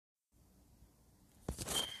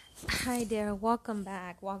Hi there, welcome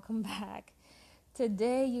back. Welcome back.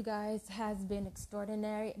 Today, you guys, has been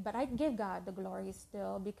extraordinary, but I give God the glory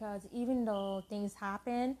still because even though things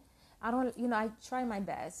happen, I try my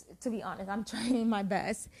best. To be honest, I'm trying my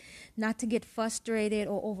best not to get frustrated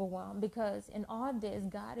or overwhelmed because in all this,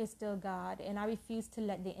 God is still God, and I refuse to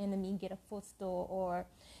let the enemy get a footstool or,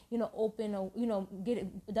 open or, get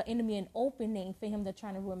the enemy an opening for him to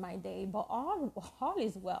try to ruin my day. But all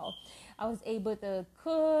is well. I was able to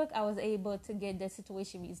cook. I was able to get the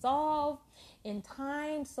situation resolved in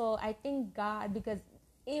time. So I thank God because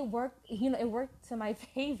it worked, it worked to my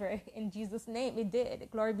favor in Jesus' name. It did.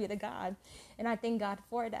 Glory be to God. And I thank God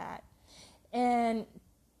for that. And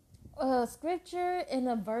a scripture in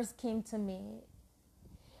a verse came to me.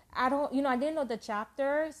 I didn't know the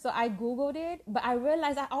chapter, so I Googled it, but I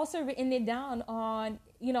realized I also written it down on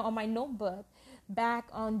my notebook back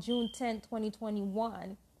on June 10th,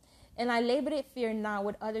 2021. And I labeled it fear not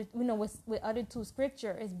with other, with other two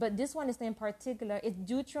scriptures, but this one is in particular. It's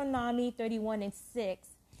Deuteronomy 31:6.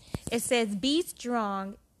 It says, "Be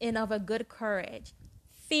strong and of a good courage.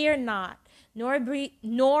 Fear not, nor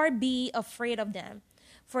be afraid of them.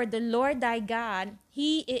 For the Lord thy God,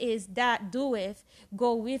 he it is that doeth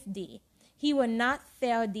go with thee. He will not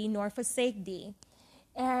fail thee nor forsake thee."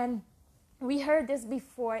 And we heard this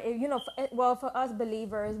before, for us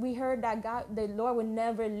believers, we heard that God, the Lord, will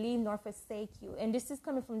never leave nor forsake you. And this is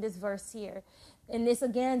coming from this verse here. And this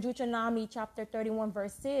again, Deuteronomy chapter 31,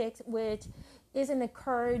 verse 6, which is an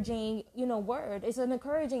encouraging, word. It's an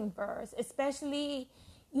encouraging verse, especially,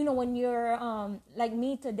 when you're like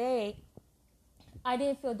me today. I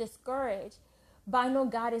didn't feel discouraged, but I know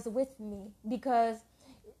God is with me because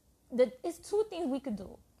it's two things we could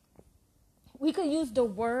do. We could use the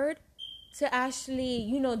word to actually,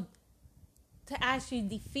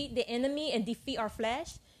 defeat the enemy and defeat our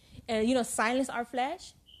flesh and, silence our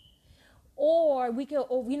flesh. Or we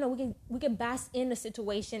could bask in the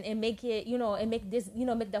situation and make it, and make this,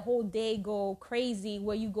 make the whole day go crazy,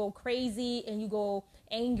 where you go crazy and you go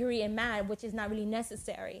angry and mad, which is not really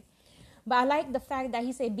necessary. But I like the fact that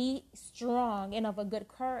he said, be strong and of a good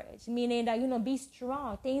courage, meaning that, be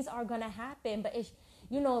strong. Things are going to happen, but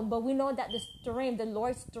but we know that the strength, the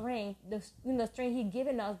Lord's strength, the strength he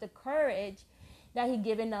given us, the courage that he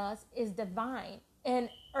given us is divine. And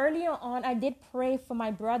earlier on, I did pray for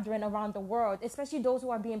my brethren around the world, especially those who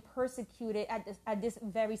are being persecuted at this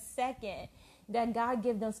very second, that God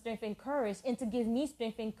give them strength and courage, and to give me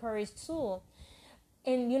strength and courage too.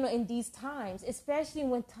 And, in these times, especially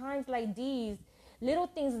when times like these, little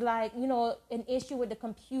things like, an issue with the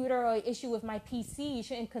computer or an issue with my PC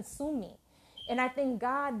shouldn't consume me. And I thank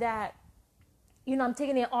God that, I'm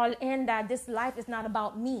taking it all in, that this life is not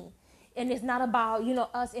about me. And it's not about,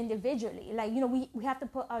 us individually. Like, we have to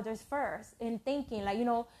put others first in thinking, like,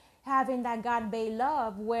 having that God-based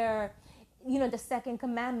love where, the second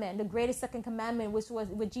commandment, the greatest second commandment, which was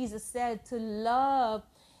what Jesus said, to love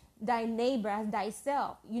thy neighbor as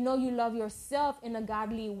thyself. You love yourself in a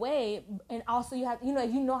godly way, and also you have,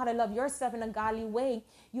 if you know how to love yourself in a godly way,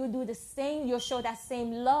 you'll do the same. You'll show that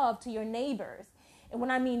same love to your neighbors, and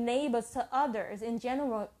when I mean neighbors, to others in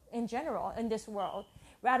general in this world.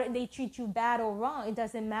 Rather they treat you bad or wrong, it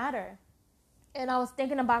doesn't matter. And I was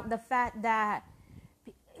thinking about the fact that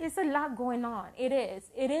it's a lot going on. It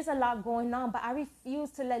is a lot going on, but I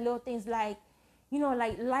refuse to let little things like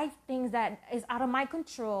life things that is out of my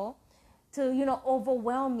control to,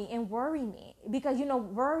 overwhelm me and worry me. Because,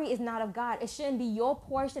 worry is not of God. It shouldn't be your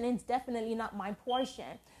portion, and it's definitely not my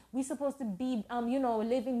portion. We're supposed to be,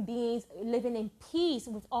 living beings, living in peace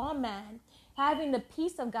with all men, having the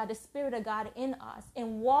peace of God, the Spirit of God in us,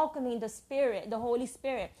 and welcoming the Spirit, the Holy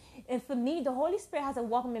Spirit. And for me, the Holy Spirit has a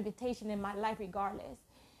welcome invitation in my life regardless.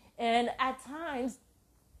 And at times,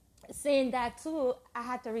 saying that too, I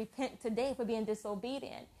had to repent today for being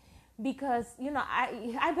disobedient, because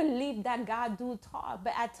I believe that God do talk,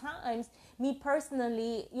 but at times, me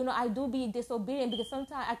personally, I do be disobedient because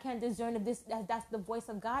sometimes I can't discern if that's the voice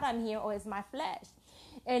of God I'm hearing or it's my flesh.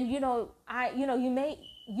 And you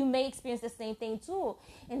may experience the same thing too.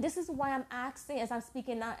 And this is why I'm asking, as I'm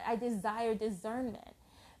speaking now, I desire discernment.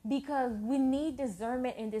 Because we need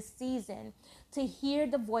discernment in this season to hear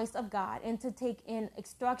the voice of God and to take in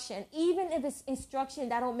instruction, even if it's instruction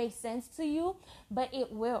that don't make sense to you, but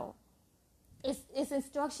it will. It's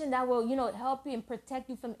instruction that will, help you and protect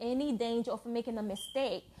you from any danger or from making a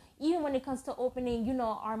mistake. Even when it comes to opening,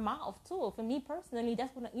 our mouth too. For me personally,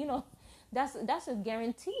 that's what, that's a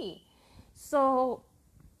guarantee. So,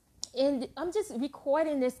 and I'm just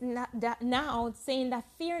recording this now, saying that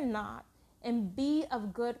fear not and be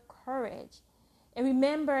of good courage. And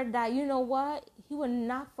remember that, you know what? He will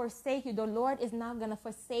not forsake you. The Lord is not going to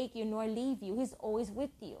forsake you nor leave you. He's always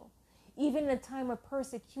with you. Even in a time of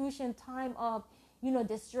persecution, time of,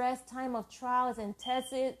 distress, time of trials and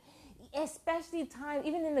tests, especially time,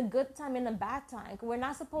 even in the good time and the bad time. We're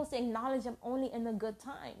not supposed to acknowledge him only in the good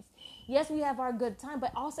times. Yes, we have our good time,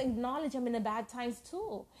 but also acknowledge him in the bad times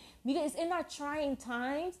too. Because in our trying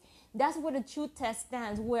times, that's where the true test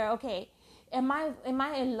stands, where, okay, am I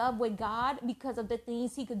in love with God because of the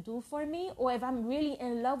things he could do for me? Or if I'm really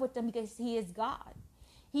in love with him because he is God.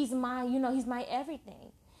 He's my, he's my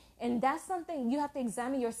everything. And that's something you have to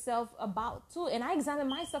examine yourself about too. And I examine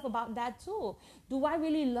myself about that too. Do I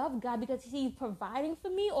really love God because he's providing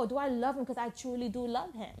for me? Or do I love him because I truly do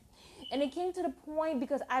love him? And it came to the point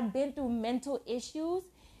because I've been through mental issues.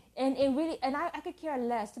 And it really, and I could care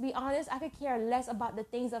less. To be honest, I could care less about the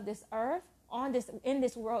things of this earth in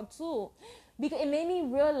this world too. Because it made me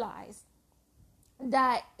realize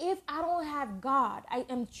that if I don't have God, I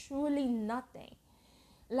am truly nothing.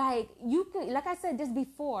 Like I said this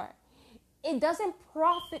before, it doesn't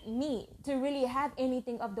profit me to really have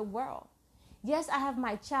anything of the world. Yes, I have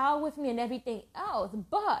my child with me and everything else,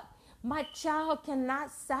 but my child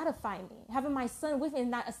cannot satisfy me. Having my son with me is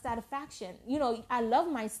not a satisfaction. I love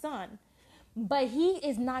my son, but he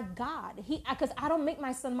is not God. Because I don't make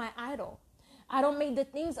my son my idol. I don't make the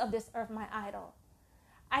things of this earth my idol.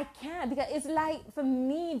 I can't, because it's like, for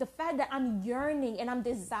me, the fact that I'm yearning and I'm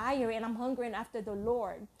desiring and I'm hungering after the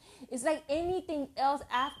Lord, it's like anything else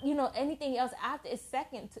after, anything else after is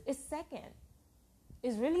second. It's second.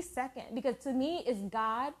 It's really second, because to me, it's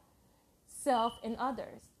God, self, and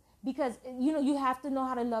others. Because, you have to know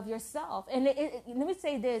how to love yourself. And let me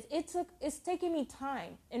say this, it's taking me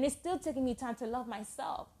time, and it's still taking me time to love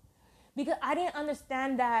myself, because I didn't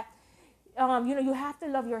understand that. You have to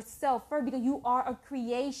love yourself first, because you are a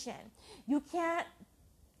creation. You can't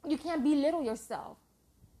belittle yourself.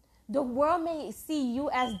 The world may see you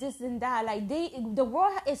as this and that. Like the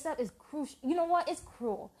world itself is crucial. You know what? It's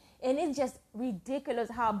cruel. And it's just ridiculous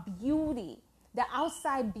how the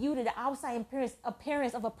outside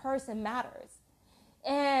appearance of a person matters.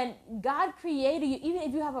 And God created you, even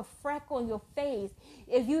if you have a freckle on your face,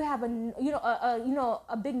 if you have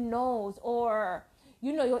a big nose, or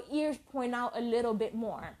your ears point out a little bit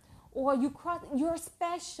more, or you're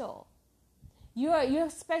special. You're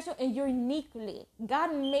special and uniquely.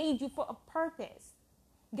 God made you for a purpose.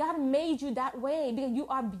 God made you that way because you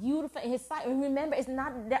are beautiful in his sight. And remember, it's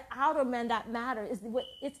not the outer man that matters.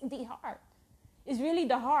 It's the heart. It's really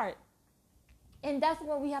the heart. And that's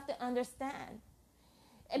what we have to understand.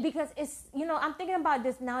 Because it's, I'm thinking about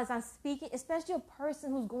this now as I'm speaking, especially a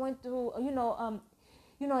person who's going through,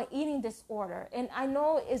 eating disorder. And I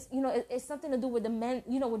know it's something to do with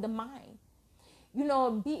with the mind.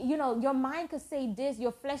 Your mind could say this,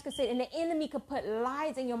 your flesh could say, and the enemy could put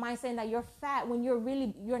lies in your mind saying that you're fat when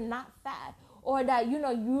you're not fat, or that,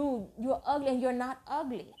 you're ugly and you're not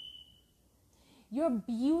ugly. You're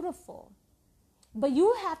beautiful. But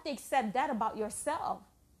you have to accept that about yourself.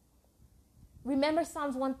 Remember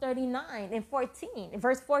Psalms 139 and 14,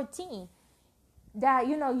 verse 14, that,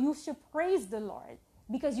 you should praise the Lord,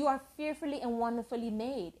 because you are fearfully and wonderfully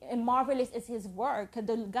made, and marvelous is his work.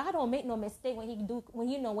 Because God don't make no mistake when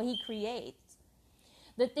he creates.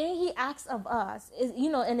 The thing he asks of us is,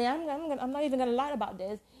 and I'm not even gonna lie about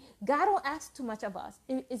this. God don't ask too much of us.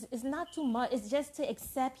 It's not too much. It's just to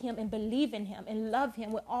accept him and believe in him and love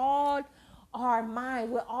him with all our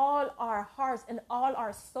mind, with all our hearts, and all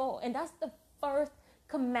our soul. And that's the first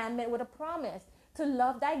commandment with a promise: to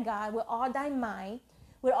love thy God with all thy mind,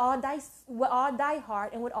 with all thy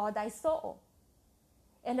heart, and with all thy soul.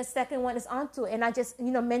 And the second one is onto it. And I just,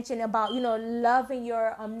 mentioned about, loving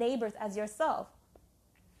your neighbors as yourself.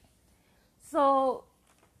 So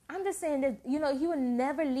I'm just saying that, he will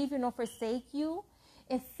never leave you nor forsake you.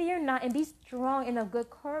 And fear not, and be strong and of good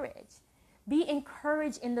courage. Be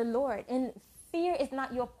encouraged in the Lord. And fear is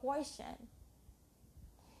not your portion.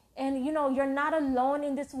 And, you're not alone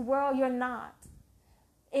in this world. You're not.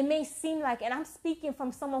 It may seem like, and I'm speaking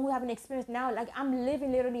from someone who haven't experienced now, like I'm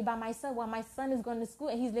living literally by myself while my son is going to school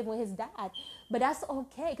and he's living with his dad. But that's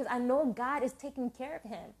okay, because I know God is taking care of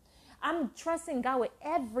him. I'm trusting God with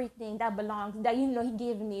everything that belongs, that, he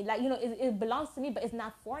gave me. Like, it belongs to me, but it's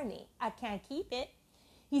not for me. I can't keep it.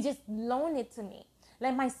 He just loaned it to me.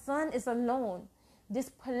 Like my son is alone. This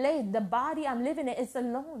place, the body I'm living in, is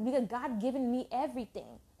alone, because God given me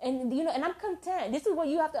everything. And, and I'm content. This is what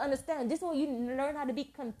you have to understand. This is what you learn, how to be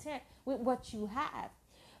content with what you have.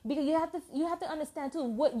 Because you have to understand too,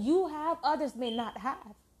 what you have, others may not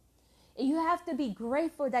have. And you have to be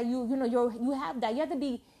grateful that you have that. You have to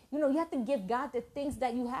be You have to give God the things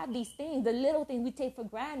that you have, these things, the little things we take for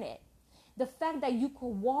granted. The fact that you could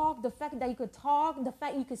walk, the fact that you could talk, the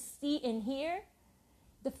fact you could see and hear,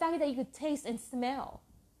 the fact that you could taste and smell.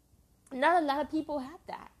 Not a lot of people have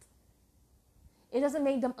that. It doesn't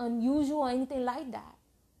make them unusual or anything like that.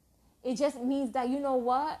 It just means that, you know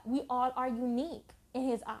what? We all are unique in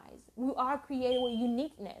his eyes. We are created with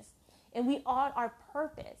uniqueness, and we all are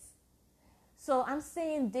purpose. So I'm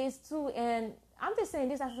saying this too, and I'm just saying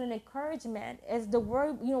this as an encouragement, as the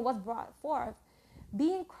word, was brought forth.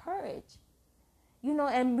 Be encouraged,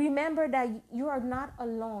 and remember that you are not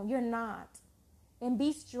alone. You're not. And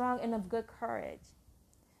be strong and of good courage.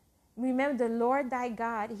 Remember the Lord thy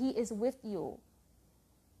God, he is with you.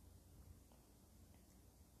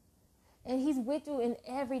 And he's with you in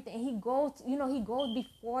everything. He goes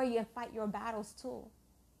before you and fight your battles too.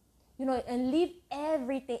 And leave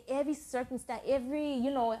everything, every circumstance, every,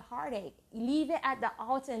 heartache. Leave it at the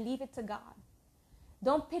altar and leave it to God.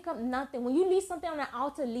 Don't pick up nothing. When you leave something on the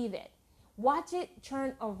altar, leave it. Watch it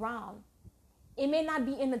turn around. It may not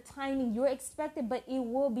be in the timing you're expecting, but it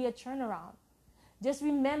will be a turnaround. Just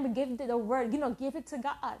remember, give the word, give it to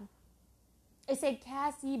God. It said,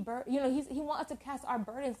 cast ye burden. He wants us to cast our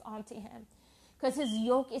burdens onto him, because his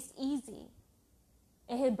yoke is easy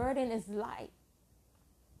and his burden is light.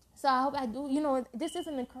 So I hope I do, this is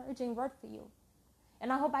an encouraging word for you.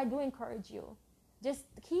 And I hope I do encourage you. Just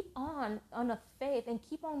keep on the faith, and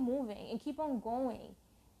keep on moving, and keep on going,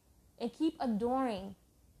 and keep enduring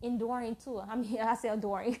too. I say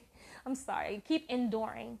adoring. I'm sorry. Keep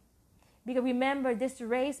enduring. Because remember, this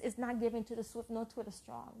race is not given to the swift nor to the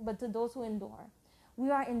strong, but to those who endure.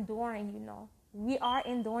 We are enduring, We are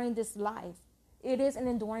enduring this life. It is an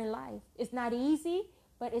enduring life. It's not easy,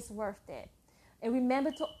 but it's worth it. And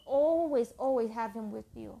remember to always, always have him with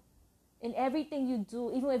you. In everything you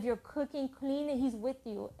do, even if you're cooking, cleaning, he's with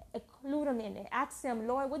you. Include him in it. Ask him,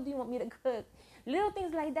 Lord, what do you want me to cook? Little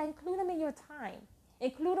things like that. Include him in your time.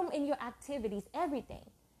 Include him in your activities, everything.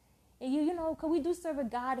 And because we do serve a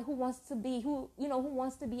God who wants to be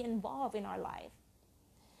involved in our life.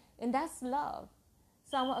 And that's love.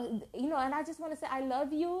 So, and I just want to say I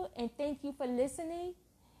love you and thank you for listening,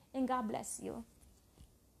 and God bless you.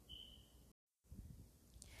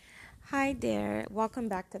 Hi there. Welcome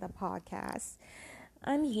back to the podcast.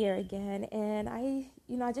 I'm here again, and I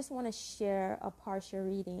just want to share a partial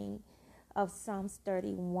reading of Psalms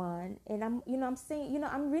 31. And I'm saying,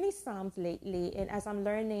 I'm reading Psalms lately, and as I'm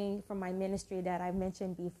learning from my ministry that I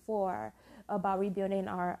mentioned before about rebuilding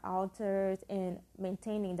our altars and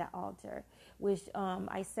maintaining the altar, which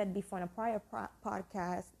I said before in a prior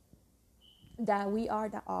podcast that we are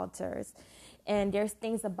the altars, and there's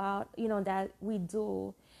things about that we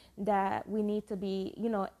do that we need to be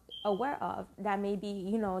aware of, that maybe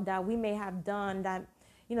that we may have done that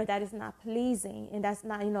that is not pleasing, and that's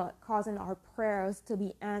not causing our prayers to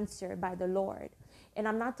be answered by the Lord. And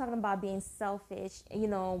I'm not talking about being selfish,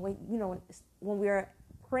 when we're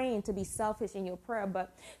praying to be selfish in your prayer,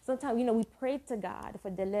 but sometimes we pray to God for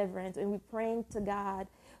deliverance, and we praying to God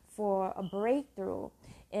for a breakthrough,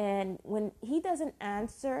 and when he doesn't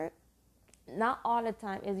answer, not all the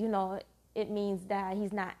time is it means that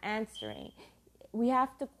he's not answering. We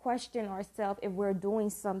have to question ourselves if we're doing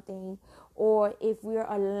something, or if we're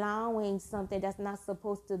allowing something that's not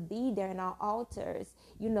supposed to be there in our altars,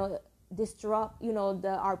 disrupt,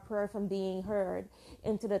 our prayer from being heard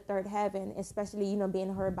into the third heaven, especially,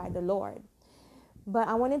 being heard by the Lord. But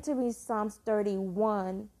I wanted to read Psalms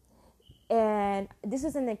 31, and this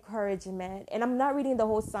is an encouragement. And I'm not reading the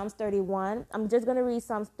whole Psalms 31. I'm just going to read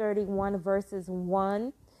Psalms 31 verses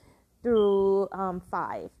 1 through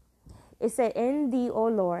 5. It said, in thee, O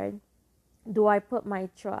Lord, do I put my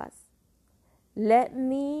trust. Let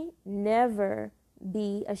me never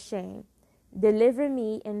be ashamed. Deliver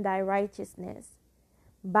me in thy righteousness.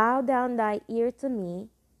 Bow down thy ear to me.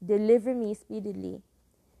 Deliver me speedily.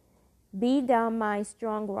 Be thou my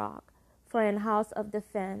strong rock, for an house of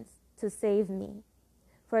defense to save me.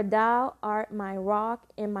 For thou art my rock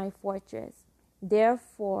and my fortress.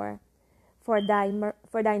 Therefore, for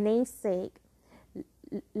thy name's sake,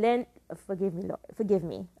 forgive me, Lord. Forgive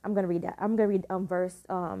me. I'm gonna read that. I'm gonna read verse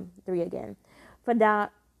 3 again. For thou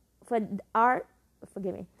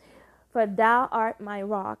art my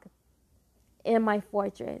rock and my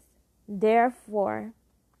fortress. Therefore,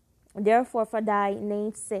 for thy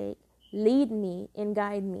name's sake, lead me and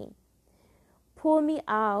guide me. Pull me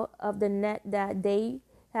out of the net that they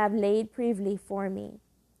have laid privily for me.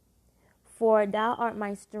 For thou art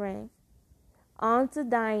my strength. Unto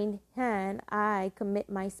thine hand I commit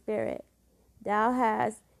my spirit. Thou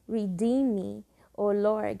hast redeemed me, O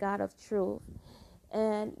Lord God of truth.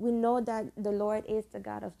 And we know that the Lord is the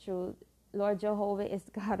God of truth. Lord Jehovah is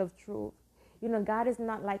God of truth. God is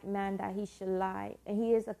not like man that he should lie. And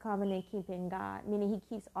he is a covenant keeping God, meaning he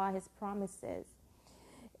keeps all his promises.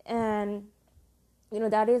 And,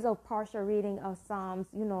 that is a partial reading of Psalms,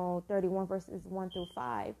 31 verses 1 through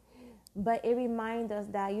 5. But it reminds us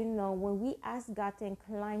that, when we ask God to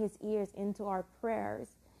incline his ears into our prayers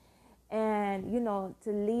and,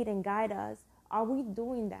 to lead and guide us, are we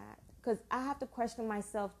doing that? Because I have to question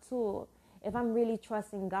myself too, if I'm really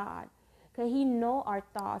trusting God. Because he knows our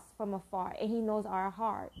thoughts from afar and he knows our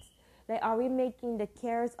hearts. Like, are we making the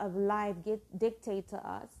cares of life dictate to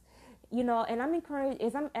us? And I'm encouraged,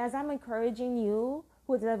 as I'm encouraging you,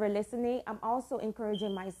 who's ever listening, I'm also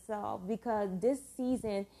encouraging myself, because this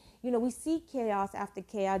season, we see chaos after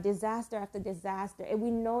chaos, disaster after disaster, and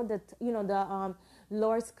we know that, the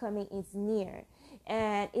Lord's coming is near,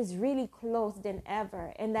 and it's really close than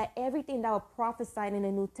ever, and that everything that was prophesied in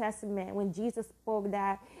the New Testament, when Jesus spoke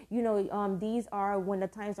that, these are when the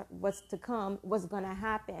times was to come, what's going to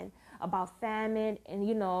happen, about famine and,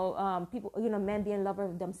 people, men being lovers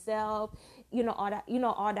of themselves, all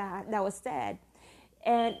that was said.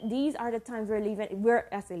 And these are the times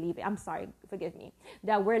forgive me,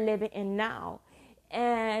 that we're living in now.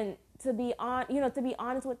 And to be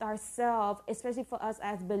honest with ourselves, especially for us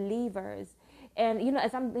as believers, and,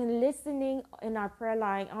 as I've been listening in our prayer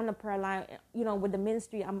line, on the prayer line, with the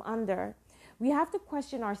ministry I'm under, we have to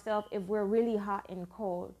question ourselves if we're really hot and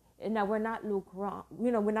cold, and that we're not lukewarm,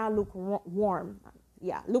 we're not lukewarm.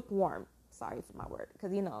 Yeah, lukewarm. Sorry for my word,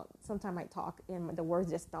 because, sometimes I talk and the words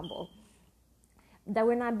just stumble. That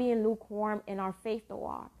we're not being lukewarm in our faith to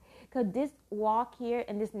walk. Because this walk here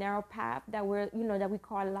and this narrow path that that we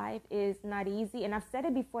call life is not easy. And I've said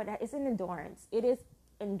it before, that it's an endurance. It is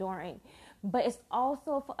enduring. But it's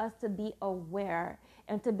also for us to be aware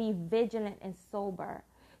and to be vigilant and sober.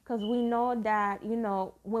 Because we know that,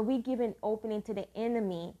 when we give an opening to the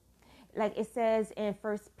enemy, like it says in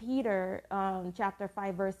 1 Peter chapter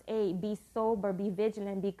 5, verse 8, be sober, be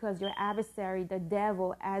vigilant, because your adversary, the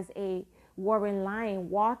devil, as a roaring lion,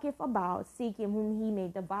 walketh about, seeking whom he may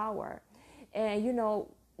devour. And,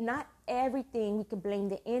 not everything we can blame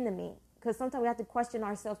the enemy, because sometimes we have to question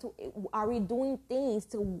ourselves too. Are we doing things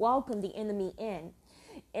to welcome the enemy in?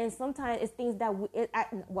 And sometimes it's things that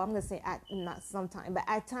I'm going to say not sometimes, but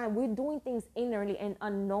at times we're doing things ignorantly and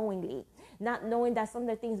unknowingly, not knowing that some of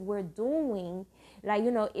the things we're doing, like,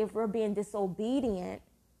 if we're being disobedient,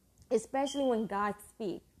 especially when God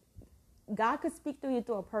speaks. God could speak through you,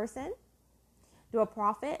 to a person, through a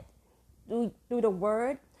prophet, through the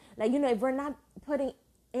word. Like, if we're not putting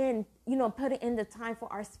in the time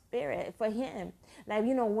for our spirit, for him, like,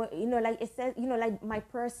 like it says, like my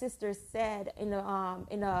prayer sister said in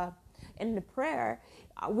the prayer,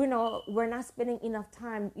 we're not spending enough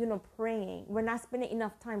time, praying. We're not spending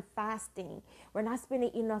enough time fasting. We're not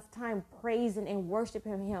spending enough time praising and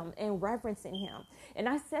worshiping him and reverencing him. And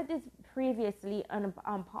I said this previously on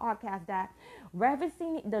a podcast, that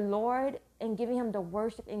reverencing the Lord and giving him the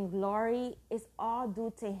worship and glory is all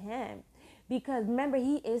due to him. Because remember,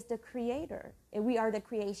 he is the creator and we are the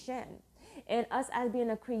creation. And us as being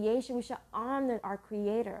a creation, we should honor our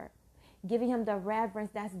creator, giving him the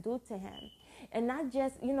reverence that's due to him. And not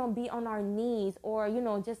just, be on our knees or,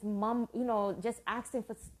 just asking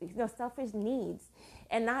for, selfish needs.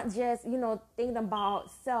 And not just, thinking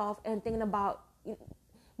about self and thinking about,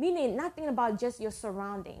 meaning not thinking about just your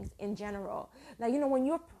surroundings in general. Like, when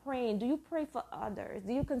you're praying, do you pray for others?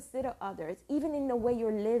 Do you consider others? Even in the way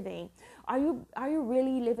you're living, are you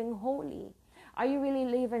really living holy? Are you really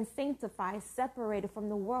living sanctified, separated from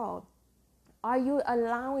the world? Are you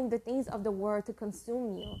allowing the things of the world to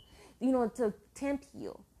consume you, to tempt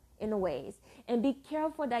you in ways? And be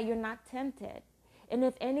careful that you're not tempted. And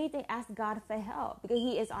if anything, ask God for help, because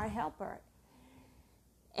he is our helper.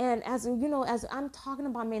 And as I'm talking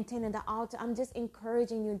about maintaining the altar, I'm just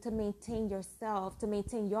encouraging you to maintain yourself, to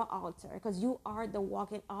maintain your altar, because you are the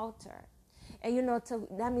walking altar. And,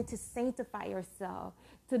 that means to sanctify yourself,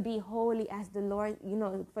 to be holy as the Lord,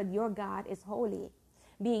 for your God is holy.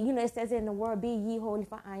 It says in the word, be ye holy,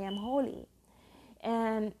 for I am holy.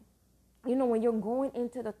 And, when you're going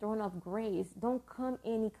into the throne of grace, don't come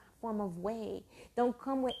any form of way. Don't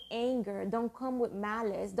come with anger. Don't come with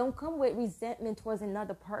malice. Don't come with resentment towards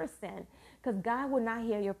another person, because God will not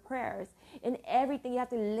hear your prayers. In everything, you have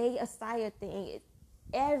to lay aside a thing,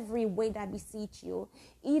 every way that beseech you.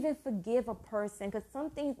 Even forgive a person, because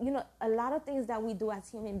some things, a lot of things that we do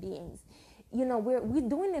as human beings, we're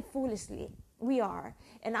doing it foolishly. We are.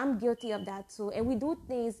 And I'm guilty of that too. And we do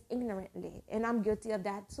things ignorantly. And I'm guilty of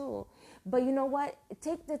that too. But you know what?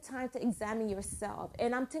 Take the time to examine yourself.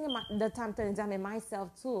 And I'm taking the time to examine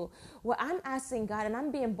myself too. Well, I'm asking God and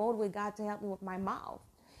I'm being bold with God to help me with my mouth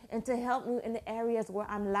and to help me in the areas where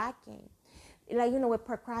I'm lacking. Like, with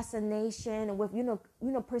procrastination and with,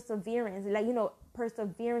 perseverance, like,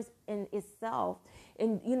 perseverance in itself,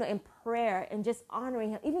 and, in prayer, and just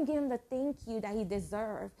honoring him, even give him the thank you that he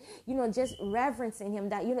deserves, just reverencing him,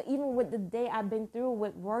 that, even with the day I've been through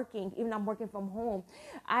with working, even I'm working from home,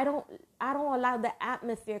 I don't allow the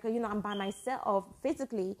atmosphere, because, I'm by myself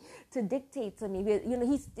physically, to dictate to me, because,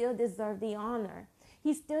 he still deserves the honor.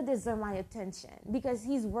 He still deserves my attention because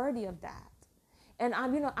he's worthy of that. And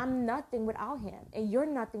I'm nothing without him, and you're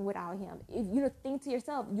nothing without him. If think to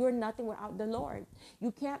yourself, you're nothing without the Lord.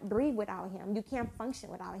 You can't breathe without him. You can't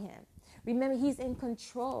function without him. Remember, he's in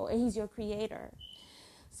control, and he's your creator.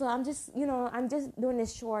 So I'm just doing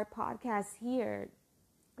this short podcast here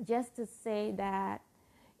just to say that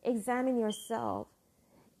examine yourself.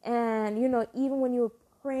 And, even when you're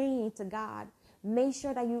praying to God, make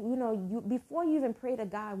sure that you before you even pray to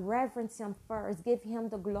God, reverence him first. Give him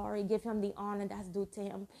the glory, give him the honor that's due to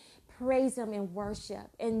him. Praise him in worship,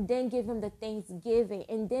 and then give him the thanksgiving,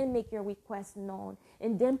 and then make your request known,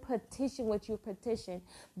 and then petition what you petition.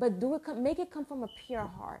 But make it come from a pure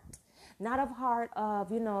heart, not a heart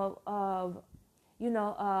of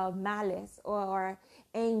of malice or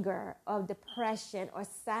anger, of depression or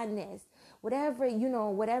sadness, whatever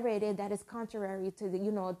it is that is contrary to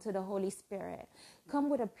the Holy Spirit. Come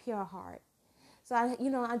with a pure heart. So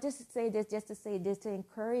I just say this just to say this to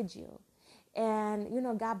encourage you,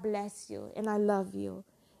 and God bless you, and I love you.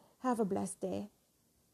 Have a blessed day.